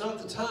 now is not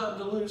the time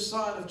to lose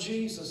sight of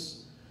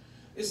Jesus.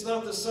 It's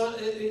not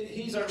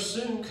He's our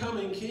soon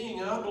coming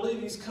King. I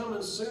believe He's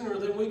coming sooner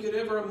than we could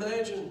ever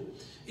imagine.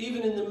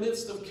 Even in the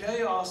midst of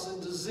chaos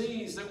and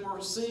disease that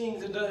we're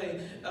seeing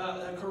today,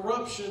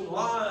 corruption,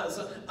 lies,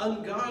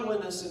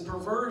 ungodliness, and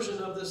perversion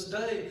of this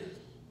day,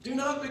 do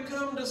not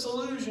become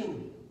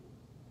disillusioned.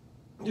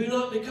 Do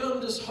not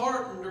become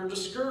disheartened or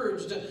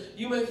discouraged.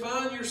 You may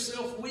find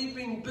yourself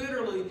weeping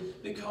bitterly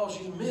because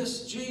you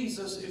miss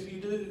Jesus if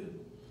you do.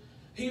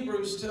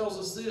 Hebrews tells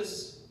us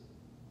this,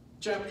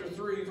 chapter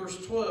 3, verse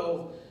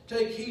 12,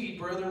 "Take heed,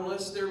 brethren,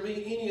 lest there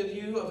be any of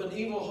you of an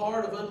evil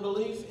heart of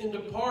unbelief in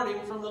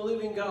departing from the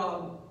living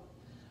God.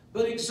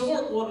 But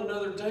exhort one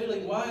another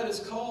daily while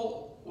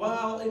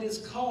it is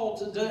called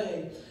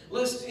today,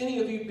 lest any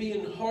of you be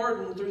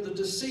hardened through the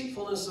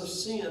deceitfulness of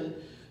sin.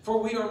 For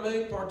we are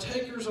made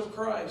partakers of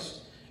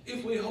Christ,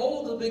 if we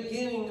hold the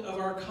beginning of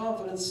our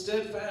confidence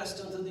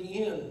steadfast unto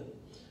the end.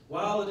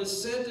 While it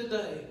is said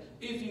today,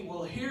 if you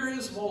will hear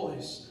His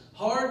voice,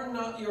 harden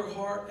not your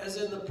heart as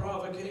in the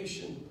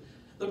provocation."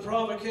 The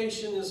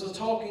provocation is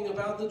talking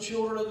about the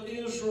children of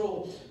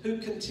Israel who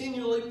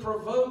continually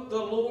provoked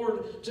the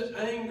Lord to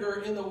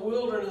anger in the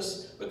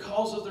wilderness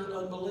because of their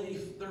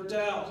unbelief, their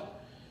doubt.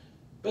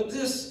 But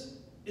this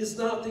is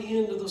not the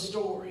end of the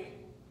story.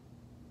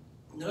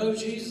 No,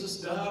 Jesus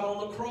died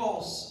on the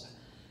cross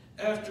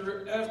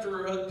after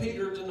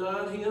Peter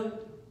denied Him.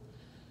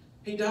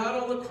 He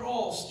died on the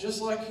cross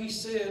just like He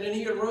said, and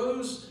He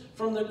arose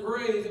from the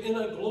grave in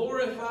a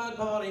glorified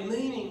body,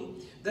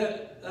 meaning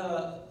that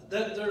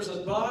there's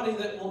a body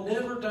that will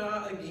never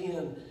die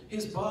again.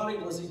 His body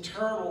was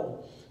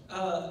eternal.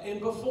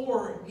 And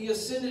before He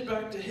ascended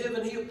back to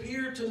heaven, He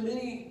appeared to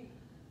many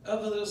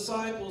of the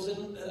disciples.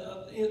 And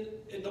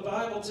the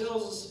Bible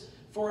tells us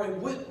for a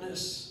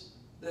witness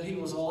that He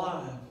was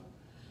alive.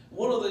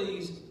 One of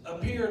these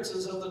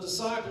appearances of the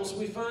disciples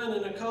we find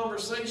in a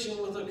conversation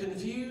with a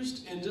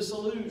confused and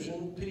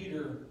disillusioned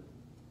Peter.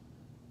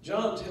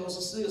 John tells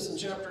us this in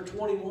chapter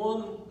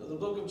 21 of the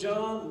book of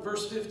John,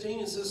 verse 15.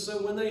 It says,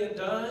 "So when they had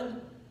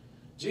dined,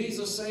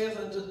 Jesus saith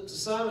unto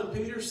Simon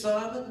Peter,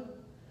 Simon,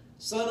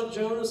 son of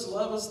Jonas,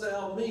 lovest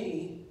thou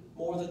me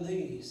more than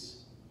these?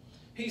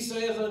 He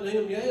saith unto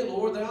him, Yea,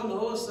 Lord, thou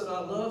knowest that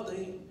I love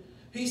thee.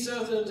 He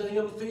saith unto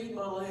him, Feed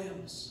my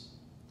lambs.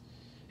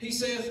 He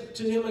saith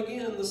to him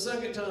again the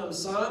second time,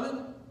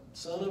 Simon,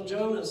 son of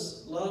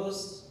Jonas,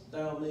 lovest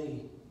thou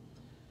me?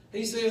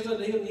 He saith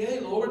unto him, Yea,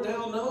 Lord,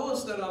 thou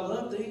knowest that I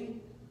love thee.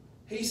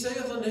 He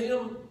saith unto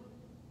him,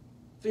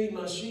 Feed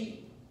my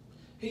sheep.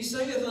 He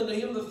saith unto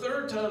him the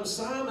third time,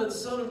 Simon,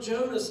 son of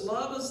Jonas,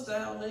 lovest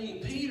thou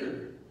me?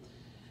 Peter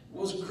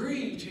was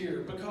grieved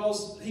here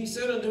because he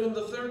said unto him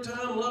the third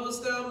time,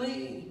 Lovest thou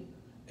me?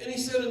 And he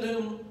said unto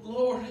him,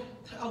 Lord,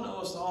 thou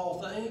knowest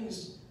all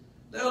things.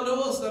 Thou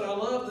knowest that I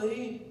love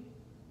thee.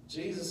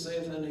 Jesus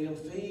saith unto him,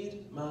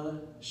 Feed my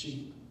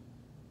sheep.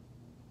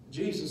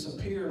 Jesus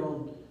appeared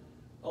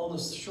on the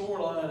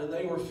shoreline, and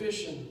they were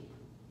fishing.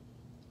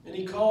 And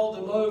He called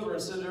them over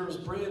and said there was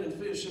bread and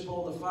fish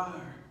upon the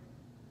fire.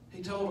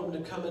 He told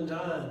them to come and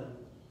dine.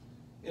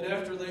 And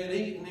after they had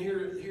eaten,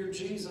 here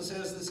Jesus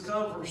has this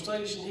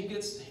conversation. He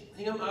gets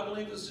him, I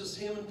believe it's just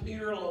him and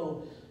Peter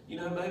alone.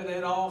 Maybe they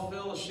had all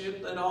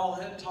fellowship, they'd all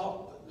had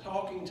talked,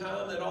 talking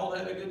time. They'd all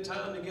had a good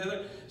time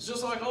together. It's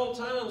just like old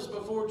times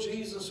before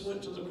Jesus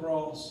went to the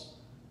cross.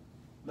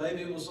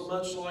 Maybe it was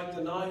much like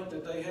the night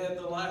that they had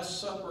the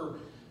Last Supper.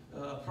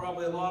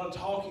 Probably a lot of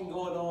talking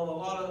going on, a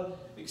lot of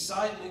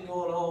excitement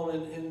going on,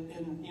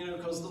 and you know,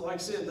 because like I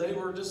said, they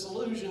were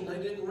disillusioned.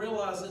 They didn't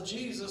realize that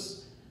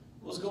Jesus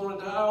was going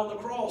to die on the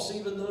cross,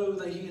 even though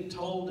he had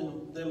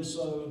told them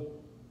so.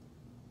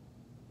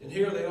 And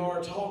here they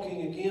are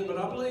talking again, but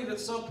I believe at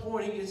some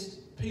point he gets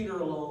Peter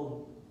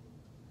alone.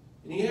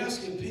 And he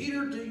asks him,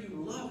 Peter, do you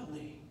love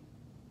me?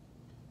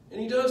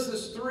 And he does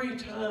this 3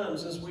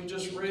 times, as we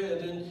just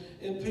read.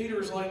 And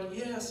Peter's like,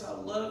 yes, I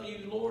love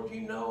you, Lord,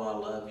 you know I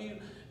love you.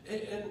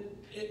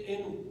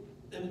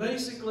 And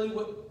basically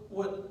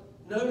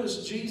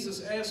notice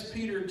Jesus asked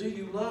Peter, do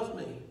you love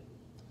me?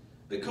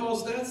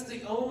 Because that's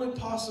the only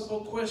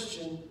possible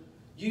question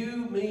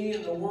you, me,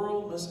 and the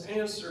world must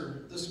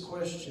answer this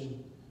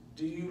question.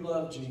 Do you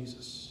love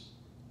Jesus?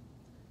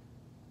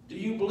 Do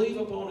you believe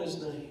upon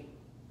his name?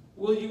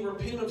 Will you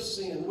repent of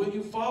sin? Will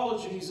you follow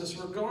Jesus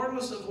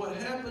regardless of what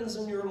happens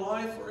in your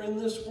life or in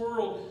this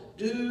world?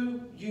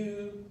 Do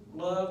you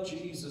love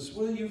Jesus?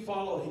 Will you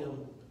follow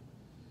him?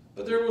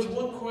 But there was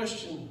one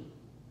question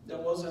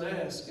that wasn't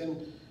asked,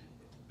 and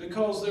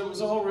because there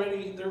was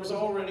already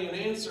an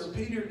answer,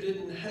 Peter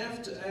didn't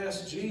have to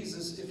ask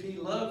Jesus if he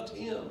loved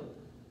him.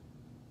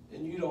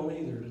 And you don't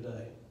either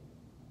today.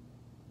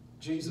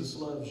 Jesus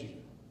loves you.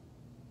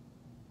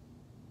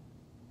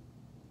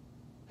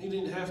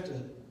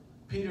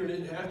 Peter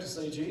didn't have to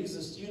say,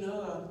 Jesus, you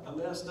know I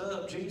messed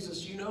up.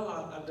 Jesus, you know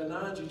I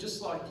denied you,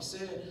 just like you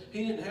said.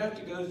 He didn't have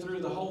to go through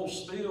the whole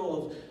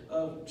spiel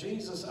of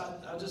Jesus,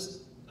 I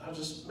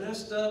just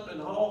messed up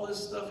and all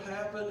this stuff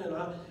happened and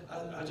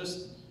I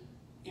just,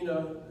 you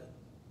know,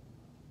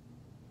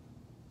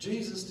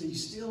 Jesus, do you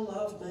still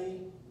love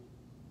me?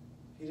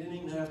 He didn't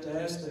even have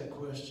to ask that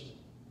question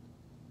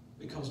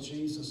because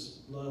Jesus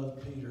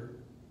loved Peter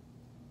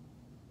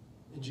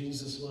and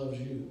Jesus loves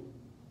you.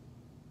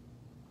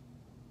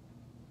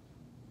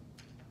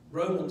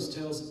 Romans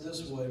tells it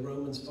this way,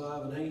 Romans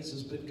 5:8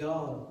 says, but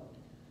God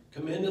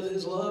commendeth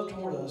his love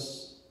toward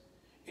us,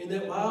 in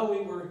that while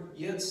we were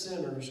yet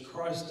sinners,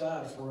 Christ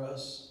died for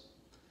us.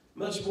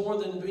 Much more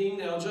than being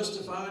now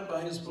justified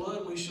by his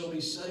blood, we shall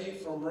be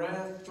saved from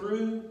wrath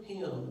through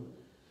him.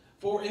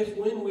 For if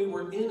when we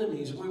were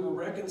enemies, we were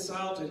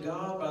reconciled to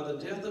God by the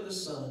death of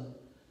his Son,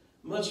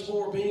 much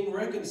more being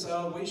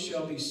reconciled, we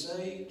shall be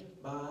saved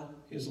by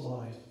his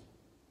life.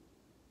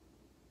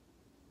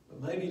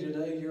 But maybe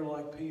today you're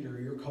like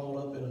Peter. You're caught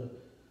up in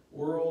a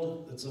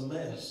world that's a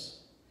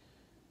mess.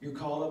 You're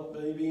caught up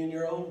maybe in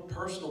your own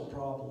personal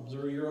problems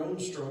or your own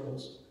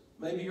struggles.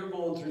 Maybe you're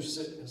going through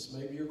sickness.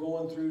 Maybe you're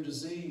going through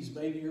disease.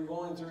 Maybe you're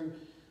going through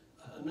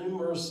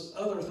numerous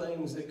other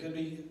things that could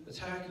be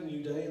attacking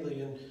you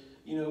daily. And,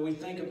 you know, I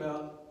think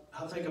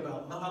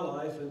about my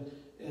life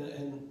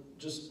and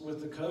just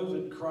with the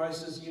COVID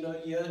crisis, you know,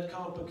 yeah, it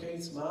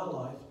complicates my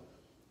life.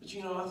 But,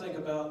 you know, I think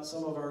about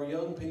some of our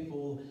young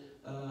people,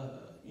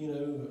 you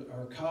know,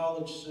 our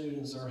college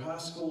students, our high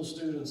school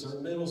students, our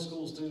middle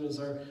school students,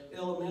 our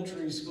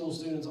elementary school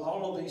students,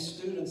 all of these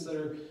students that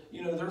are,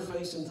 you know, they're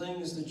facing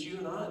things that you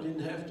and I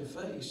didn't have to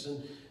face.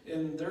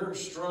 And their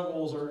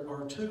struggles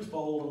are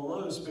twofold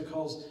almost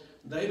because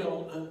they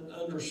don't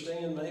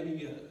understand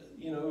maybe,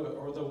 you know,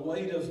 or the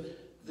weight of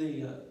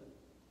the,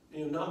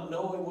 you know, not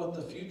knowing what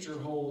the future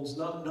holds,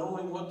 not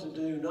knowing what to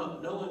do,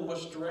 not knowing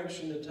which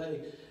direction to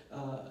take.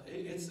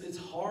 It's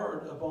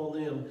hard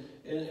upon them,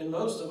 and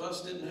most of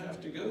us didn't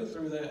have to go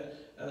through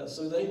that.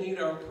 So they need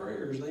our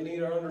prayers, they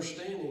need our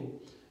understanding,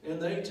 and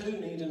they too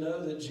need to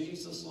know that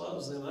Jesus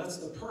loves them. That's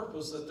the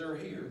purpose that they're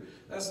here.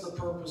 That's the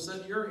purpose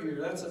that you're here.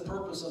 That's the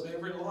purpose of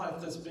every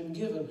life that's been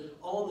given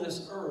on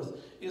this earth,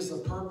 is the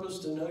purpose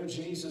to know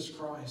Jesus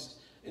Christ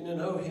and to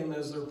know him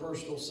as their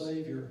personal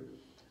Savior.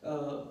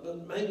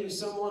 But maybe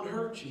someone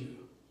hurt you.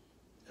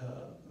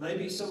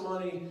 Maybe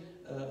somebody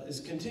is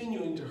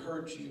continuing to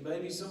hurt you.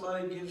 Maybe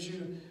somebody gives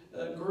you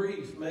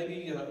grief.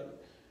 Maybe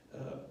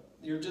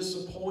you're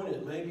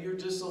disappointed. Maybe you're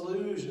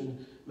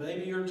disillusioned.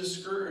 Maybe you're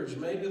discouraged.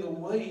 Maybe the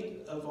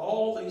weight of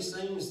all these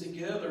things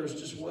together is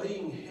just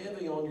weighing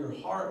heavy on your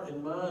heart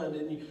and mind,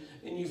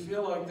 and you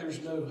feel like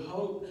there's no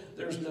hope,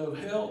 there's no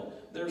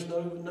help, there's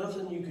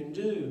nothing you can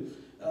do.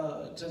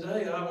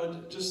 Today I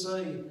would just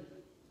say,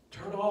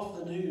 turn off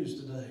the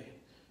news today.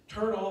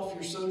 Turn off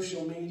your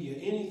social media,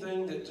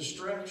 anything that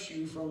distracts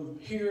you from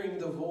hearing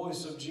the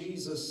voice of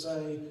Jesus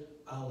say,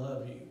 I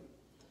love you.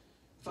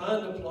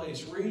 Find a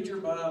place, read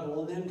your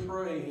Bible, and then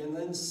pray, and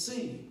then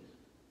see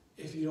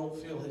if you don't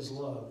feel his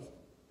love.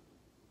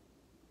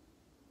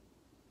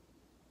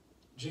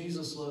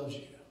 Jesus loves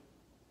you.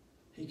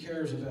 He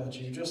cares about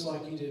you, just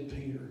like he did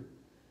Peter.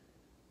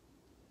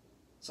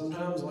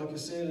 Sometimes, like I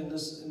said, in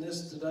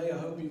this today, I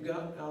hope you've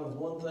got out of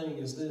one thing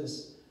is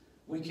this.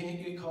 We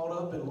can't get caught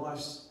up in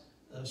life's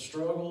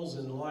struggles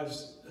and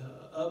life's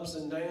ups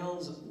and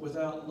downs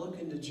without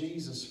looking to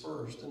Jesus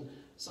first. And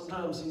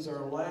sometimes he's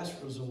our last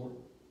resort.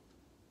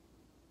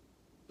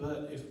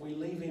 But if we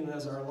leave him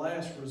as our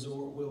last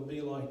resort, we'll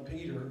be like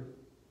Peter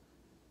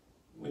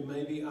we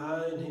may be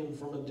eyeing him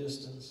from a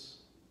distance.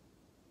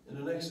 And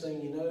the next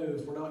thing you know,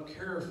 if we're not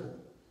careful,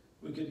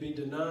 we could be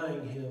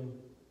denying him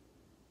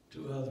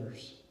to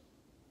others.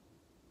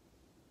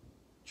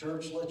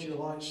 Church, let your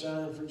light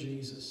shine for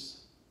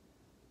Jesus.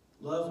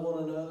 Love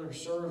one another,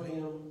 serve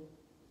him,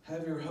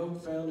 have your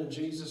hope found in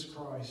Jesus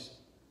Christ.